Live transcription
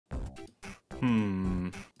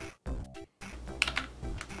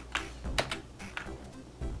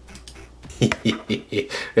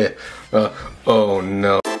Oh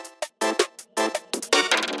no.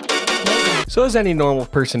 So as any normal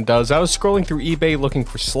person does, I was scrolling through eBay looking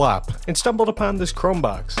for slop and stumbled upon this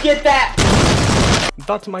Chromebox. Get that! And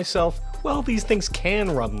thought to myself, well, these things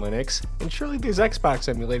can run Linux, and surely there's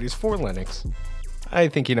Xbox emulators for Linux. I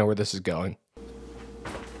think you know where this is going.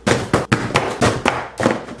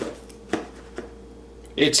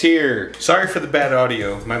 It's here. Sorry for the bad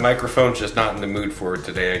audio. My microphone's just not in the mood for it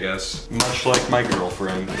today, I guess. Much like my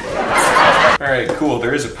girlfriend. Alright, cool.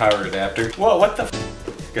 There is a power adapter. Whoa, what the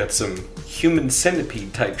f? Got some human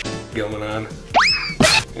centipede type shit going on.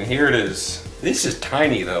 And here it is. This is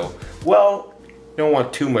tiny though. Well, you don't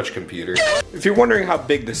want too much computer. If you're wondering how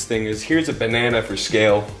big this thing is, here's a banana for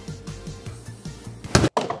scale.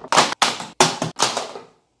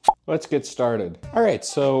 Let's get started. All right,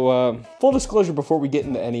 so full disclosure before we get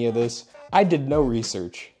into any of this, I did no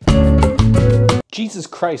research. Jesus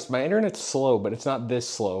Christ, my internet's slow, but it's not this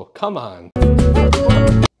slow. Come on.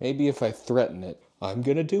 Maybe if I threaten it, I'm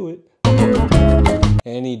gonna do it.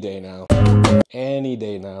 Any day now. Any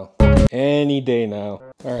day now. Any day now.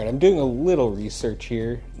 All right, I'm doing a little research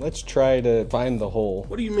here. Let's try to find the hole.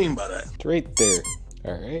 What do you mean by that? It's right there.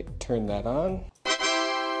 All right, turn that on.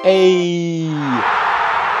 Hey!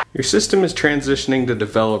 Your system is transitioning to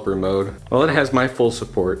developer mode. Well, it has my full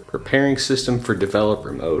support. Preparing system for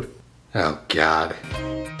developer mode. Oh, God.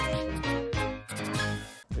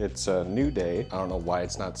 It's a new day. I don't know why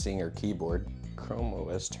it's not seeing our keyboard. Chrome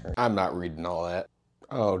OS turn. I'm not reading all that.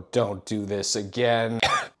 Oh, don't do this again.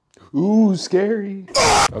 Ooh, scary.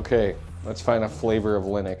 Okay, let's find a flavor of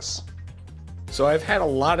Linux. So I've had a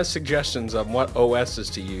lot of suggestions on what OSs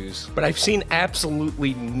to use, but I've seen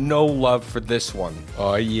absolutely no love for this one.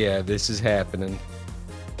 Oh yeah, this is happening.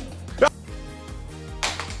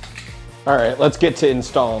 All right, let's get to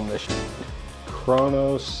installing this shit.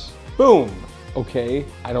 Kronos, boom. Okay,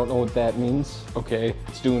 I don't know what that means. Okay,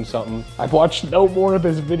 it's doing something. I've watched no more of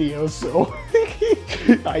this video, so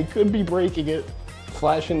I could be breaking it.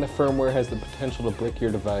 Flashing the firmware has the potential to brick your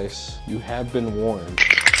device. You have been warned.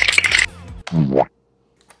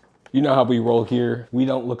 You know how we roll here. We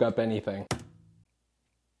don't look up anything.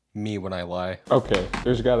 Me when I lie. Okay,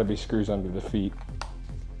 there's gotta be screws under the feet.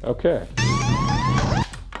 Okay.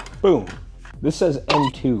 Boom. This says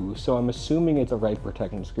N2, so I'm assuming it's a right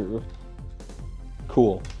protection screw.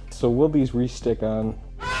 Cool. So will these re-stick on?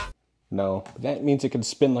 No. That means it can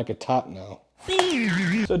spin like a top now.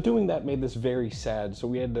 So doing that made this very sad, so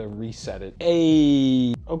we had to reset it.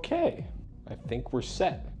 Hey. Okay. I think we're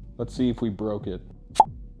set. Let's see if we broke it.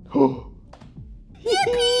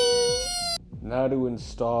 Now to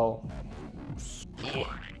install.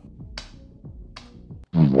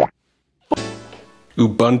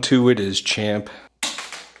 Ubuntu it is, champ.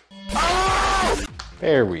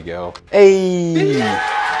 There we go. Hey!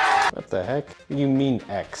 What the heck? What do you mean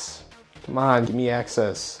X? Come on, give me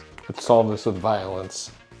access. Let's solve this with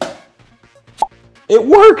violence. It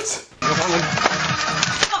worked!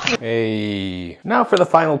 Hey. Now for the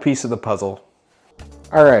final piece of the puzzle.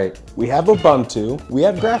 Alright, we have Ubuntu, we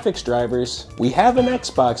have graphics drivers, we have an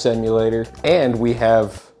Xbox emulator, and we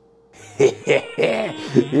have...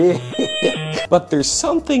 But there's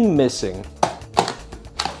something missing.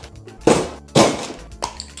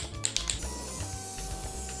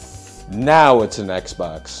 Now it's an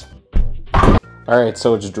Xbox. Alright,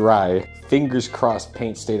 so it's dry. Fingers crossed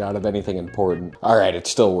paint stayed out of anything important. Alright, it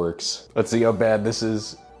still works. Let's see how bad this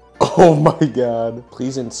is. Oh my god.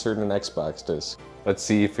 Please insert an Xbox disc. Let's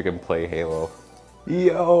see if it can play Halo.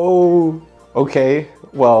 Yo! Okay,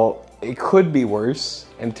 well, it could be worse.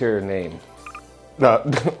 Enter a name.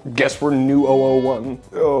 Guess we're new 001.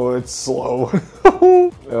 Oh, it's slow.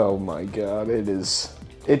 Oh my god, it is.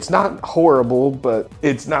 It's not horrible, but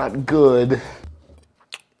it's not good.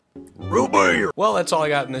 Well, that's all I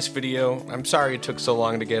got in this video. I'm sorry it took so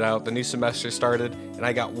long to get out. The new semester started, and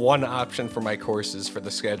I got one option for my courses for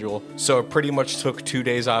the schedule, so it pretty much took 2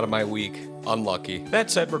 days out of my week. Unlucky. That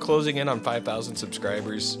said, we're closing in on 5,000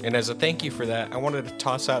 subscribers, and as a thank you for that, I wanted to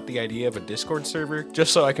toss out the idea of a Discord server,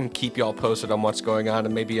 just so I can keep y'all posted on what's going on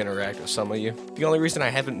and maybe interact with some of you. The only reason I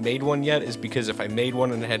haven't made one yet is because if I made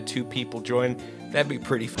one and had 2 people join, that'd be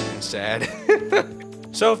pretty fucking sad.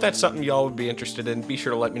 So if that's something y'all would be interested in, be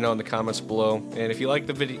sure to let me know in the comments below. And if you like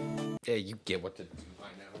the video, yeah, you get what to do by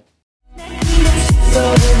now.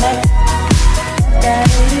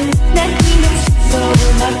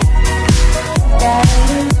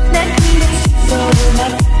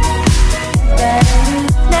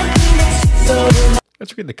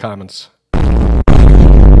 Let's read the comments.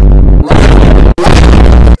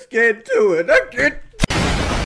 can't do it. I can't